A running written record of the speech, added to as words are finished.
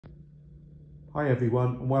Hi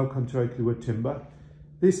everyone and welcome to Oakley Wood Timber.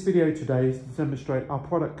 This video today is to demonstrate our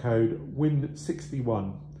product code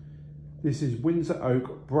WIN61. This is Windsor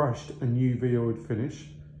Oak brushed and UV oiled finish,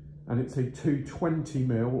 and it's a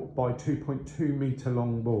 220mm by 2.2 metre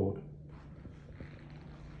long board.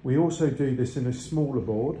 We also do this in a smaller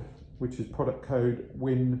board, which is product code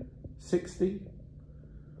WIN60.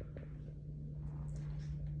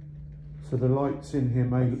 So the lights in here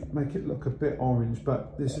may make it look a bit orange,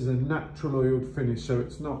 but this is a natural oiled finish, so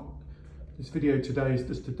it's not. This video today is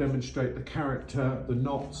just to demonstrate the character, the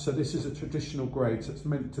knots. So this is a traditional grade, so it's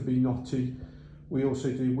meant to be knotty. We also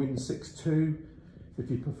do WIN62 if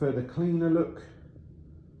you prefer the cleaner look.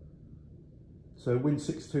 So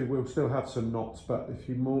WIN62 will still have some knots, but if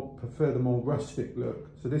you prefer the more rustic look.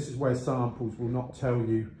 So this is where samples will not tell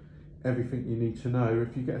you everything you need to know.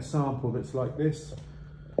 If you get a sample that's like this,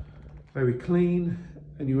 very clean,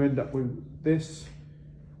 and you end up with this,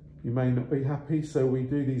 you may not be happy. So we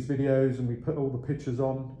do these videos and we put all the pictures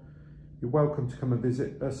on. You're welcome to come and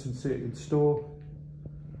visit us and see it in store.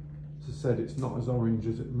 As I said, it's not as orange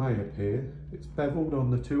as it may appear. It's beveled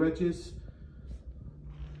on the two edges.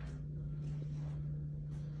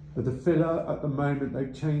 But the filler at the moment,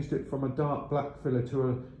 they've changed it from a dark black filler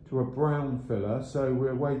to a brown filler. So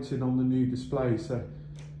we're waiting on the new display. So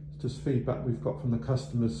just feedback we've got from the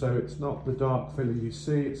customers. So it's not the dark filler you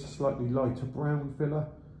see, it's a slightly lighter brown filler.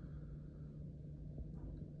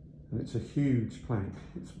 And it's a huge plank.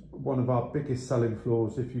 It's one of our biggest selling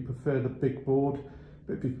floors if you prefer the big board.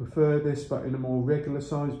 But if you prefer this but in a more regular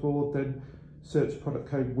size board, then search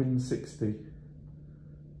product code WIN60.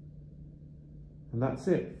 And that's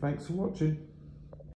it. Thanks for watching.